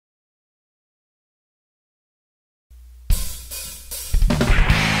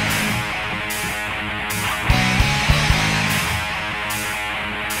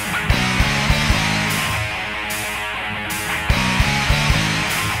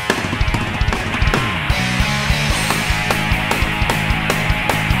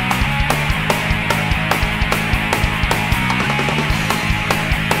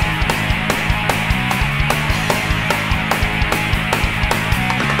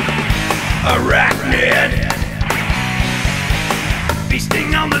Arachnid,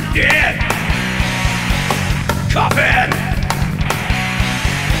 feasting on the dead. Coffin,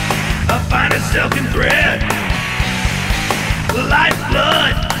 a fine as silken thread.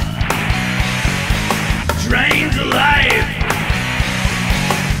 Lifeblood drains alive.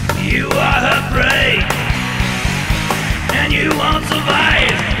 You are her prey, and you won't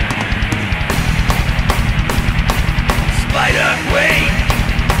survive. Spider queen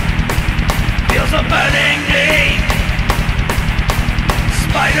feels a burning need.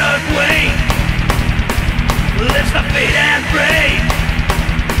 Spider queen lifts the feet and free.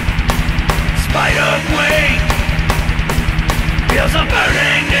 Spider queen feels a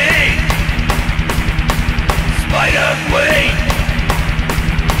burning need. Spider queen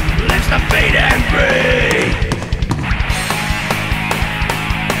lifts the feet and free.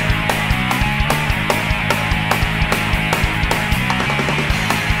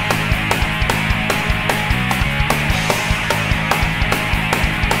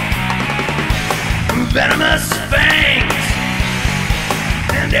 Venomous fangs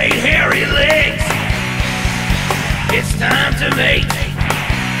and 8 hairy legs. It's time to mate.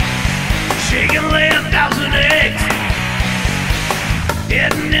 She can lay 1,000 eggs,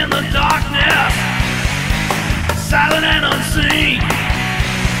 hidden in the darkness, silent and unseen.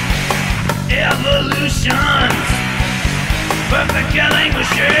 Evolution's perfect killing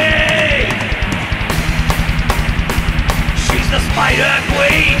machine. She's the spider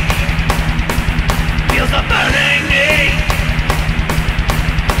queen, feels the burning need.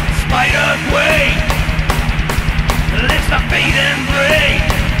 Spider queen lifts the feet and free.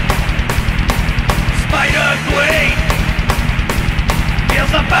 Spider queen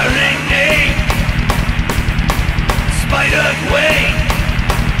feels the burning need. Spider queen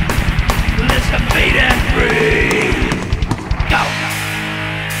lifts the feet and free. Go!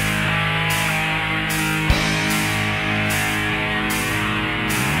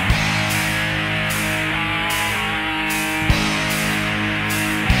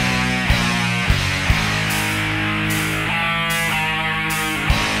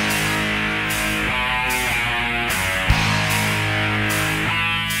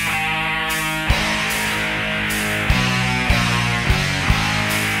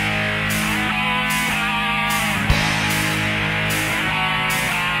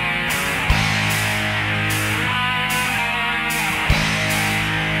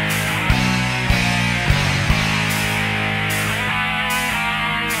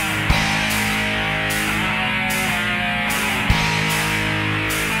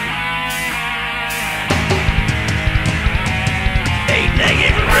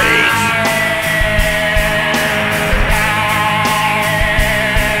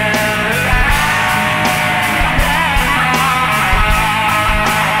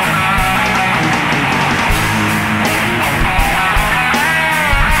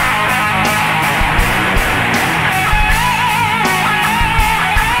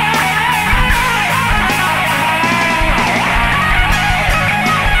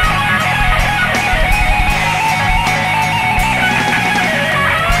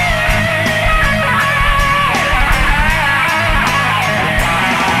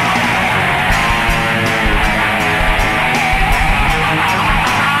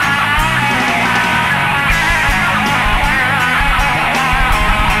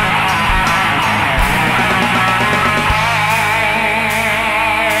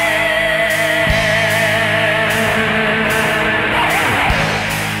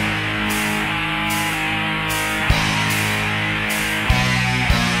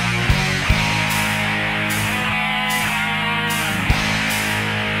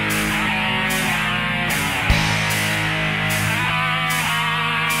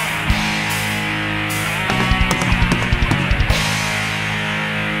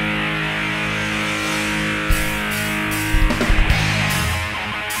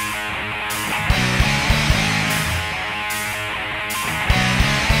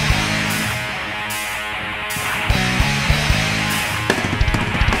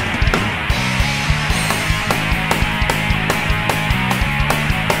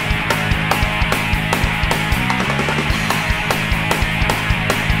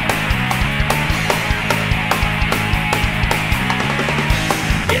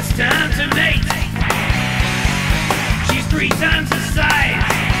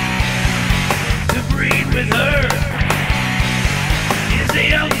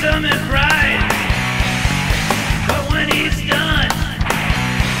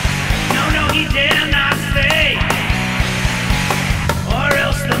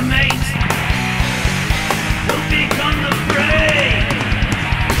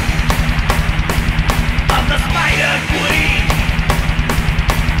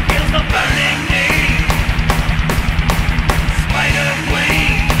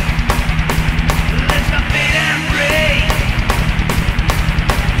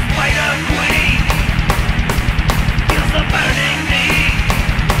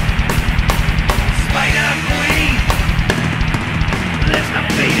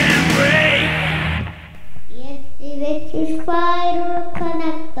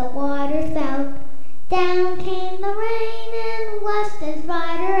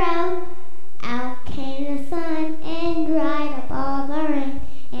 fall the rain,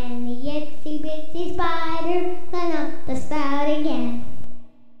 and the itsy bitsy spider climbed up the spout again.